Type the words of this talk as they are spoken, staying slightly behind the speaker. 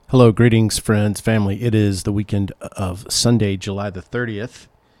Hello, greetings, friends, family. It is the weekend of Sunday, July the 30th,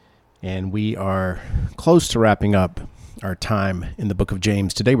 and we are close to wrapping up our time in the book of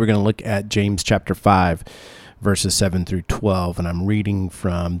James. Today we're going to look at James chapter 5, verses 7 through 12, and I'm reading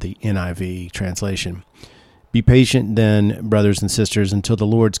from the NIV translation. Be patient then, brothers and sisters, until the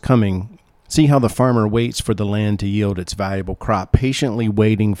Lord's coming. See how the farmer waits for the land to yield its valuable crop, patiently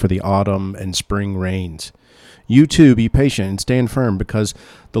waiting for the autumn and spring rains. You too, be patient and stand firm, because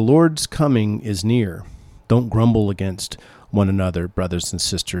the Lord's coming is near. Don't grumble against one another, brothers and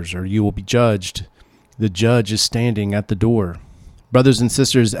sisters, or you will be judged. The judge is standing at the door. Brothers and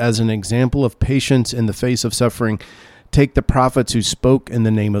sisters, as an example of patience in the face of suffering, take the prophets who spoke in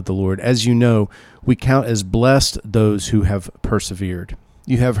the name of the Lord. As you know, we count as blessed those who have persevered.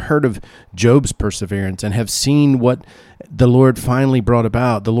 You have heard of Job's perseverance and have seen what the Lord finally brought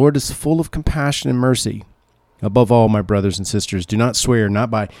about. The Lord is full of compassion and mercy. Above all, my brothers and sisters, do not swear,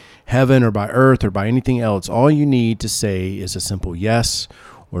 not by heaven or by earth or by anything else. All you need to say is a simple yes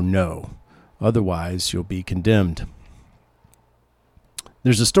or no. Otherwise, you'll be condemned.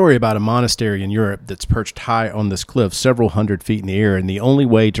 There's a story about a monastery in Europe that's perched high on this cliff, several hundred feet in the air, and the only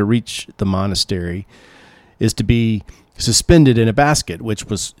way to reach the monastery is to be suspended in a basket, which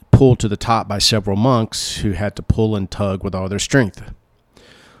was pulled to the top by several monks who had to pull and tug with all their strength.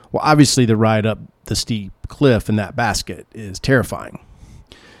 Well, obviously, the ride up the steep cliff in that basket is terrifying.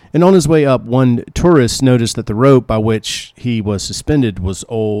 And on his way up, one tourist noticed that the rope by which he was suspended was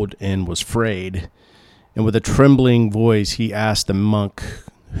old and was frayed. And with a trembling voice, he asked the monk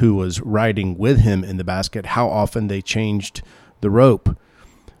who was riding with him in the basket how often they changed the rope.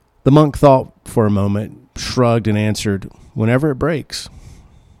 The monk thought for a moment, shrugged, and answered, "Whenever it breaks."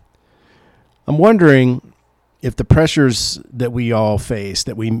 I'm wondering if the pressures that we all face,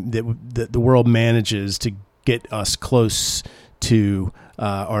 that the world manages to get us close to,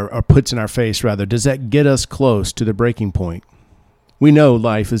 or puts in our face rather, does that get us close to the breaking point? We know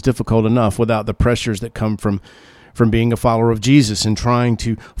life is difficult enough without the pressures that come from being a follower of Jesus and trying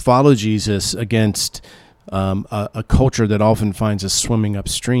to follow Jesus against a culture that often finds us swimming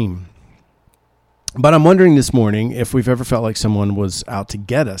upstream. But I'm wondering this morning if we've ever felt like someone was out to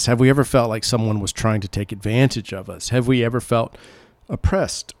get us. Have we ever felt like someone was trying to take advantage of us? Have we ever felt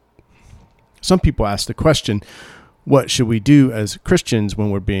oppressed? Some people ask the question, what should we do as Christians when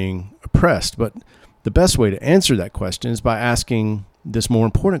we're being oppressed? But the best way to answer that question is by asking this more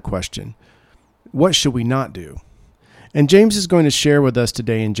important question: what should we not do? And James is going to share with us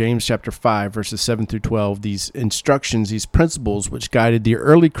today in James chapter 5, verses 7 through 12, these instructions, these principles which guided the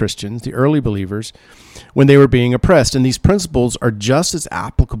early Christians, the early believers, when they were being oppressed. And these principles are just as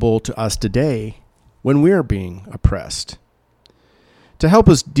applicable to us today when we are being oppressed. To help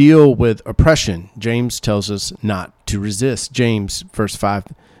us deal with oppression, James tells us not to resist. James,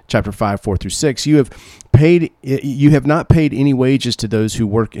 chapter 5, 4 through 6, you have not paid any wages to those who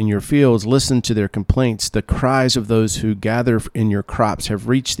work in your fields. Listen to their complaints. The cries of those who gather in your crops have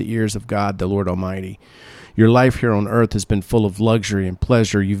reached the ears of God, the Lord Almighty. Your life here on earth has been full of luxury and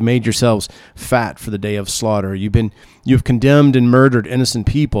pleasure. You've made yourselves fat for the day of slaughter. You've condemned and murdered innocent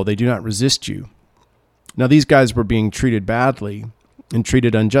people. They do not resist you. Now, these guys were being treated badly and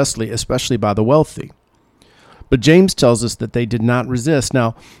treated unjustly, especially by the wealthy. But James tells us that they did not resist.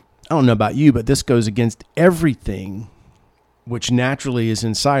 Now, I don't know about you, but this goes against everything which naturally is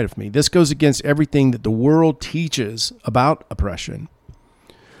inside of me. This goes against everything that the world teaches about oppression.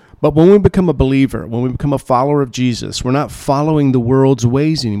 But when we become a believer, when we become a follower of Jesus, we're not following the world's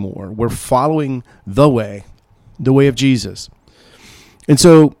ways anymore. We're following the way of Jesus. And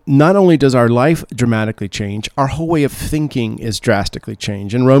so not only does our life dramatically change, our whole way of thinking is drastically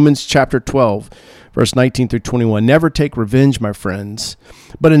changed. In Romans chapter 12, verse 19 through 21, never take revenge, my friends,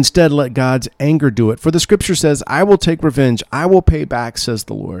 but instead let God's anger do it. For the scripture says, I will take revenge, I will pay back, says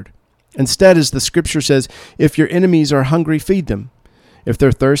the Lord. Instead, as the scripture says, if your enemies are hungry, feed them. If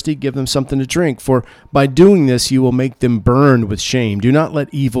they're thirsty, give them something to drink. For by doing this, you will make them burn with shame. Do not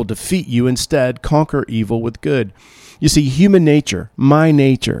let evil defeat you. Instead, conquer evil with good. You see, human nature, my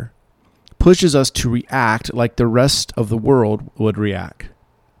nature, pushes us to react like the rest of the world would react,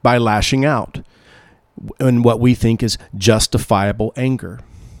 by lashing out in what we think is justifiable anger.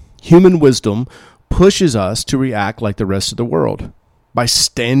 Human wisdom pushes us to react like the rest of the world, by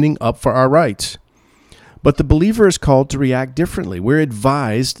standing up for our rights. But the believer is called to react differently. We're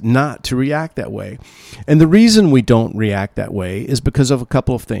advised not to react that way. And the reason we don't react that way is because of a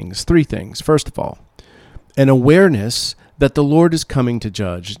couple of things, three things. First of all, an awareness that the Lord is coming to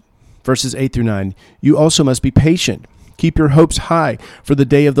judge. Verses 8 through 9, you also must be patient. Keep your hopes high, for the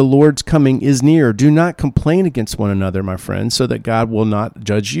day of the Lord's coming is near. Do not complain against one another, my friends, so that God will not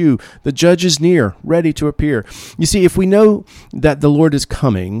judge you. The judge is near, ready to appear. You see, if we know that the Lord is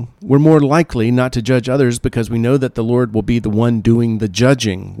coming, we're more likely not to judge others because we know that the Lord will be the one doing the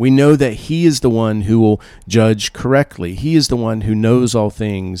judging. We know that he is the one who will judge correctly. He is the one who knows all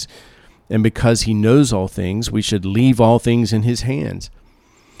things. And because he knows all things, we should leave all things in his hands.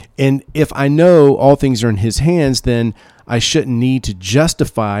 And if I know all things are in his hands, then I shouldn't need to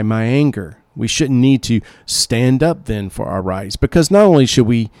justify my anger. We shouldn't need to stand up then for our rights, because not only should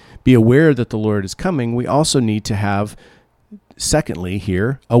we be aware that the Lord is coming, we also need to have, secondly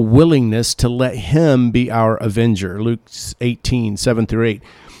here, a willingness to let him be our avenger. Luke 18, 7-8.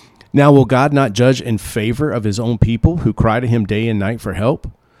 Now will God not judge in favor of his own people who cry to him day and night for help?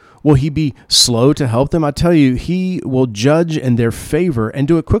 Will he be slow to help them? I tell you, he will judge in their favor and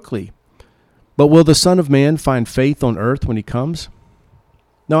do it quickly. But will the Son of Man find faith on earth when he comes?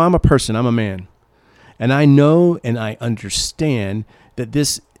 No, I'm a person, I'm a man. And I know and I understand that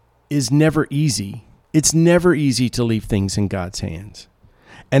this is never easy. It's never easy to leave things in God's hands.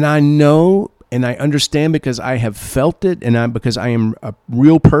 And I know and I understand because I have felt it and because I am a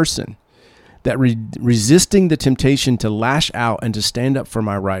real person, that resisting the temptation to lash out and to stand up for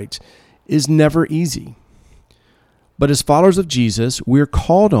my rights is never easy. But as followers of Jesus, we're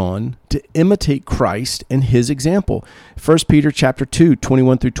called on to imitate Christ and his example. 1 Peter chapter 2,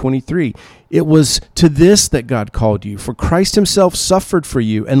 21-23. It was to this that God called you, for Christ himself suffered for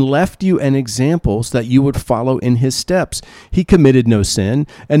you and left you an example so that you would follow in his steps. He committed no sin,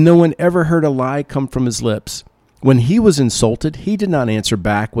 and no one ever heard a lie come from his lips. When he was insulted, he did not answer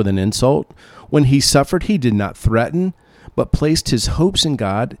back with an insult. When he suffered, he did not threaten, but placed his hopes in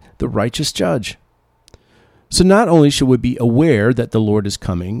God, the righteous judge. So not only should we be aware that the Lord is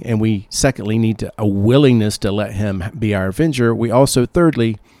coming, and we secondly need a willingness to let him be our avenger, we also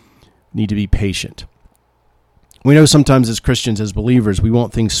thirdly need to be patient. We know sometimes as Christians, as believers, we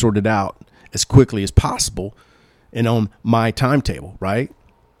want things sorted out as quickly as possible and on my timetable, right?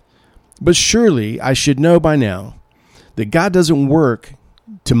 But surely I should know by now that God doesn't work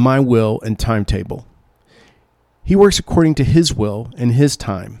to my will and timetable. He works according to his will and his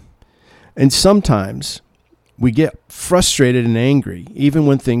time. And sometimes we get frustrated and angry, even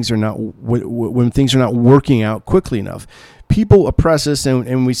when things are not working out quickly enough. People oppress us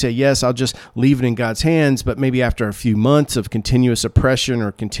and we say, yes, I'll just leave it in God's hands. But maybe after a few months of continuous oppression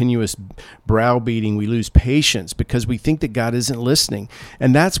or continuous browbeating, we lose patience because we think that God isn't listening.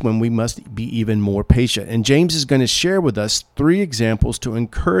 And that's when we must be even more patient. And James is going to share with us 3 examples to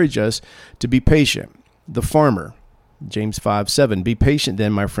encourage us to be patient. The farmer, James 5:7. Be patient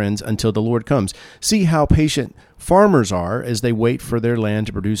then, my friends, until the Lord comes. See how patient farmers are as they wait for their land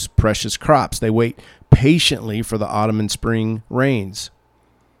to produce precious crops. They wait patiently for the autumn and spring rains.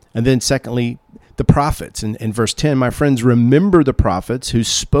 And then secondly, the prophets. In verse 10, my friends, remember the prophets who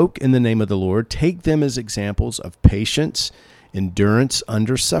spoke in the name of the Lord. Take them as examples of patience, endurance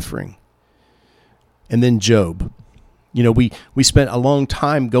under suffering. And then Job. You know, we spent a long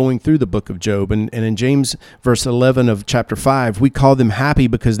time going through the book of Job, and in James verse 11 of chapter 5, we call them happy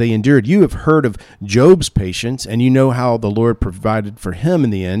because they endured. You have heard of Job's patience, and you know how the Lord provided for him in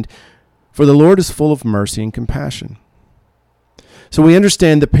the end. For the Lord is full of mercy and compassion. So we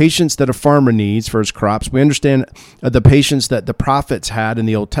understand the patience that a farmer needs for his crops. We understand the patience that the prophets had in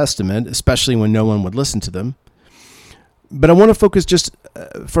the Old Testament, especially when no one would listen to them. But I want to focus just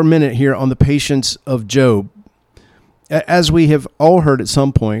for a minute here on the patience of Job. As we have all heard at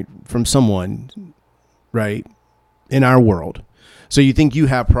some point from someone, right, in our world. So you think you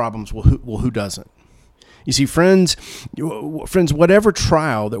have problems, well, who doesn't? You see, friends, whatever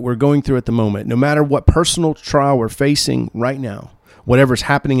trial that we're going through at the moment, no matter what personal trial we're facing right now, whatever's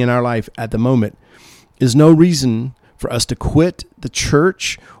happening in our life at the moment, is no reason for us to quit the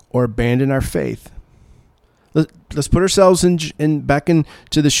church or abandon our faith. Let's put ourselves back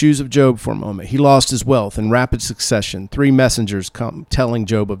into the shoes of Job for a moment. He lost his wealth in rapid succession. 3 messengers come telling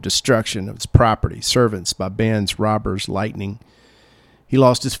Job of destruction of his property, servants by bands, robbers, lightning. He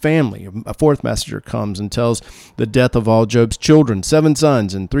lost his family. A 4th messenger comes and tells the death of all Job's children. 7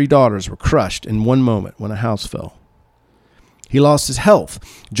 sons and 3 daughters were crushed in one moment when a house fell. He lost his health.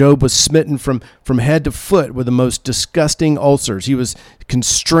 Job was smitten from head to foot with the most disgusting ulcers. He was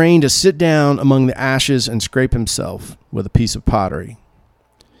constrained to sit down among the ashes and scrape himself with a piece of pottery.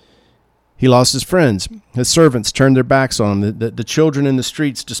 He lost his friends. His servants turned their backs on him. The children in the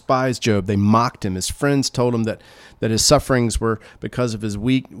streets despised Job. They mocked him. His friends told him that his sufferings were because of his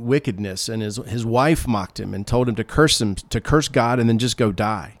wickedness, and his wife mocked him and told him to curse God and then just go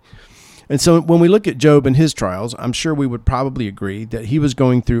die. And so when we look at Job and his trials, I'm sure we would probably agree that he was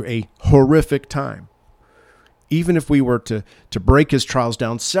going through a horrific time. Even if we were to break his trials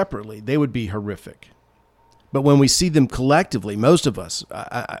down separately, they would be horrific. But when we see them collectively, most of us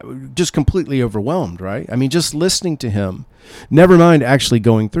just completely overwhelmed, right? I mean, just listening to him, never mind actually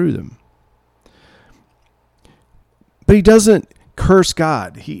going through them. But he doesn't curse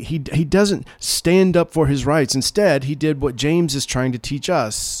God. He doesn't stand up for his rights. Instead, he did what James is trying to teach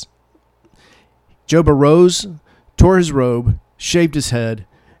us. Job arose, tore his robe, shaved his head,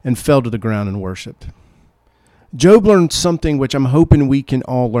 and fell to the ground and worshiped. Job learned something which I'm hoping we can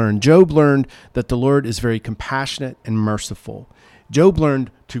all learn. Job learned that the Lord is very compassionate and merciful. Job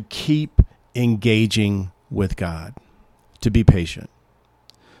learned to keep engaging with God, to be patient.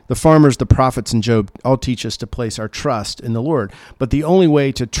 The farmers, the prophets, and Job all teach us to place our trust in the Lord. But the only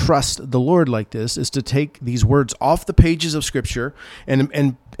way to trust the Lord like this is to take these words off the pages of Scripture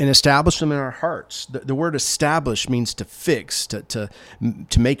and establish them in our hearts. The word establish means to fix, to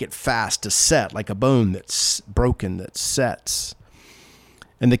make it fast, to set, like a bone that's broken, that sets.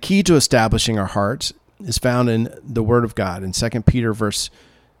 And the key to establishing our hearts is found in the Word of God in 2 Peter verse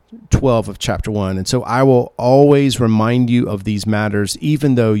 12 of chapter 1. And so I will always remind you of these matters,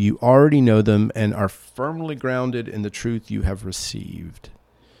 even though you already know them and are firmly grounded in the truth you have received.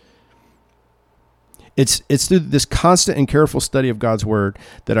 It's through this constant and careful study of God's word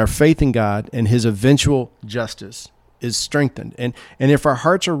that our faith in God and his eventual justice is strengthened. And if our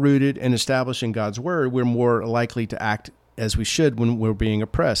hearts are rooted and established in God's word, we're more likely to act as we should when we're being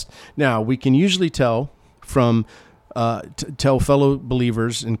oppressed. Now, we can usually tell fellow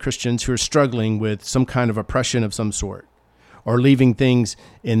believers and Christians who are struggling with some kind of oppression of some sort, or leaving things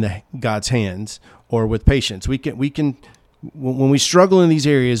in God's hands, or with patience. We can when we struggle in these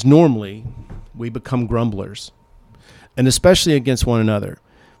areas, normally we become grumblers, and especially against one another.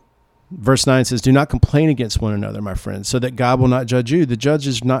 Verse 9 says, "Do not complain against one another, my friends, so that God will not judge you. The judge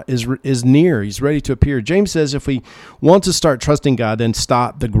is near; he's ready to appear." James says, if we want to start trusting God, then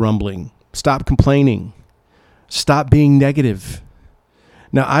stop the grumbling, stop complaining. Stop being negative.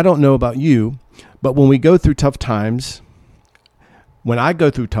 Now, I don't know about you, but when I go through tough times,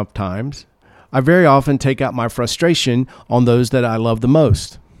 I very often take out my frustration on those that I love the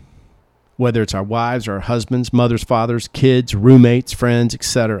most, whether it's our wives, our husbands, mothers, fathers, kids, roommates, friends,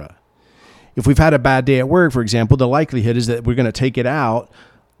 etc. If we've had a bad day at work, for example, the likelihood is that we're going to take it out,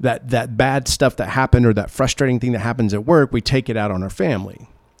 that bad stuff that happened or that frustrating thing that happens at work, we take it out on our family.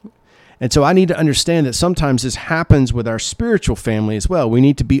 And so I need to understand that sometimes this happens with our spiritual family as well. We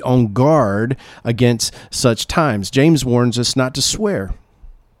need to be on guard against such times. James warns us not to swear.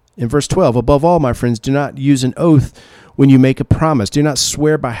 In verse 12, "Above all, my friends, do not use an oath when you make a promise. Do not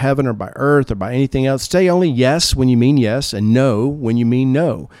swear by heaven or by earth or by anything else. Say only yes when you mean yes and no when you mean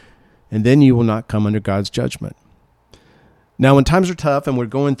no. And then you will not come under God's judgment." Now, when times are tough and we're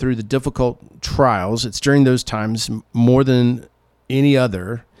going through the difficult trials, it's during those times more than any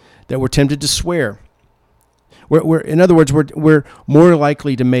other that we're tempted to swear. In other words, we're more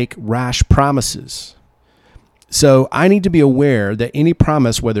likely to make rash promises. So I need to be aware that any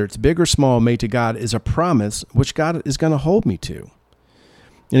promise, whether it's big or small, made to God is a promise which God is going to hold me to.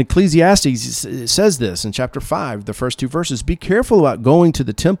 In Ecclesiastes, it says this in chapter 5, the first two verses, "Be careful about going to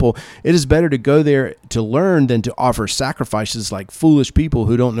the temple. It is better to go there to learn than to offer sacrifices like foolish people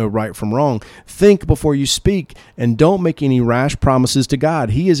who don't know right from wrong. Think before you speak, and don't make any rash promises to God.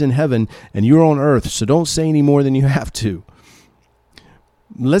 He is in heaven, and you're on earth, so don't say any more than you have to."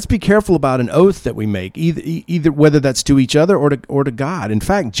 Let's be careful about an oath that we make, either whether that's to each other or to God. In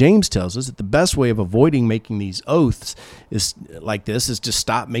fact, James tells us that the best way of avoiding making these oaths is to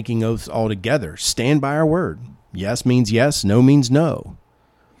stop making oaths altogether. Stand by our word. Yes means yes, no means no.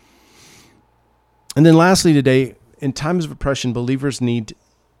 And then lastly today, in times of oppression, believers need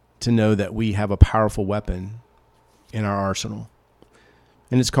to know that we have a powerful weapon in our arsenal,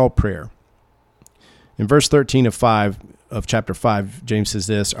 and it's called prayer. In verse 13 of chapter 5, James says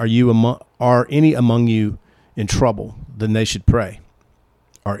this, "Are any among you in trouble? Then they should pray.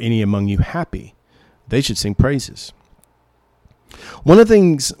 Are any among you happy? They should sing praises." One of the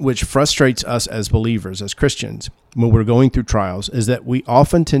things which frustrates us as believers, as Christians, when we're going through trials, is that we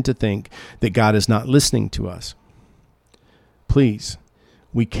often tend to think that God is not listening to us. Please,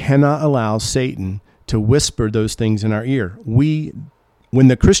 we cannot allow Satan to whisper those things in our ear. When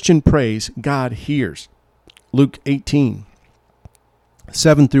the Christian prays, God hears. Luke 18,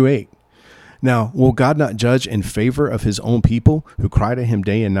 7 through 8. "Now, will God not judge in favor of his own people who cry to him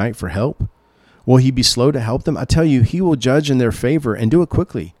day and night for help? Will he be slow to help them? I tell you, he will judge in their favor and do it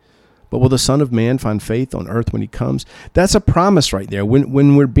quickly. But will the Son of Man find faith on earth when he comes? That's a promise right there.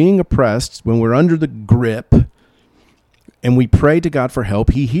 When we're being oppressed, when we're under the grip, and we pray to God for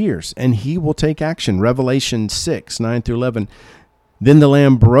help, he hears, and he will take action. Revelation 6, 9 through 11. Then the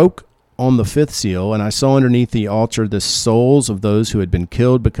Lamb broke on the fifth seal, and I saw underneath the altar the souls of those who had been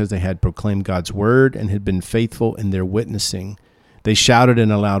killed because they had proclaimed God's word and had been faithful in their witnessing. They shouted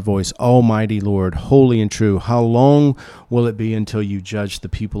in a loud voice, Almighty Lord, holy and true, how long will it be until you judge the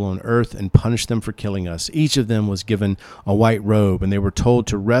people on earth and punish them for killing us? Each of them was given a white robe, and they were told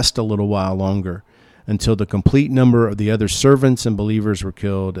to rest a little while longer until the complete number of the other servants and believers were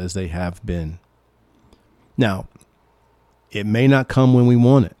killed as they have been. Now, it may not come when we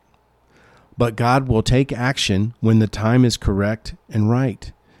want it, but God will take action when the time is correct and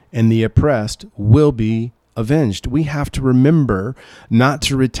right, and the oppressed will be avenged. We have to remember not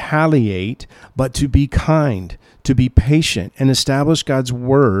to retaliate, but to be kind, to be patient, and establish God's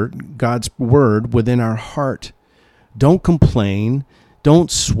word within our heart. Don't complain, don't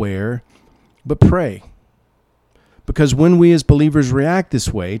swear, but pray. Because when we as believers react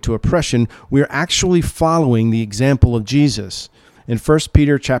this way to oppression, we are actually following the example of Jesus. In 1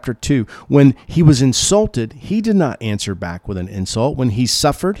 Peter chapter 2, when he was insulted, he did not answer back with an insult. When he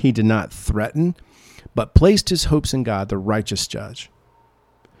suffered, he did not threaten, but placed his hopes in God, the righteous judge.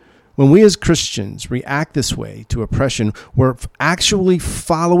 When we as Christians react this way to oppression, we're actually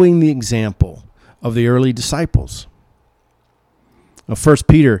following the example of the early disciples. 1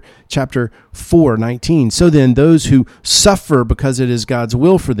 Peter chapter 4, 19. So then, those who suffer because it is God's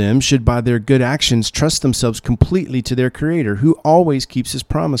will for them should by their good actions trust themselves completely to their Creator, who always keeps his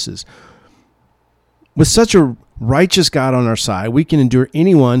promises. With such a righteous God on our side, we can endure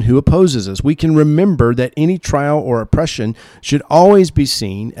anyone who opposes us. We can remember that any trial or oppression should always be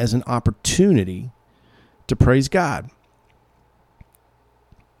seen as an opportunity to praise God.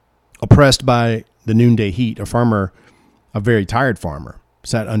 Oppressed by the noonday heat, a very tired farmer,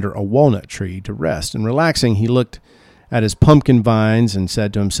 sat under a walnut tree to rest, and relaxing, he looked at his pumpkin vines and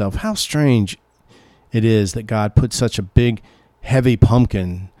said to himself, how strange it is that God put such a big, heavy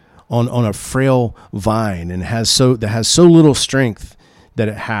pumpkin on a frail vine and that has so little strength that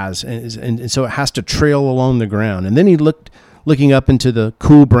it has, and so it has to trail along the ground. And then he looking up into the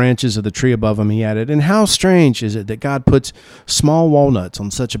cool branches of the tree above him, he added, and how strange is it that God puts small walnuts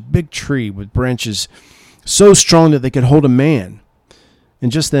on such a big tree with branches so strong that they could hold a man. And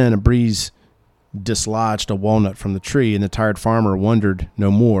just then a breeze dislodged a walnut from the tree, and the tired farmer wondered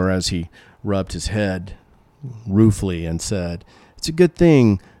no more as he rubbed his head ruefully and said, it's a good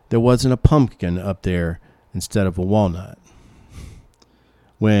thing there wasn't a pumpkin up there instead of a walnut.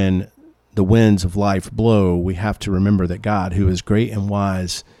 When the winds of life blow, we have to remember that God, who is great and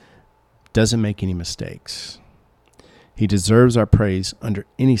wise, doesn't make any mistakes. He deserves our praise under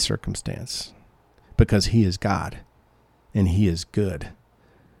any circumstance because he is God and he is good,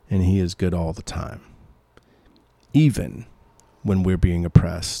 and he is good all the time, even when we're being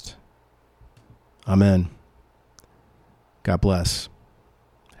oppressed. Amen. God bless.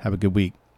 Have a good week.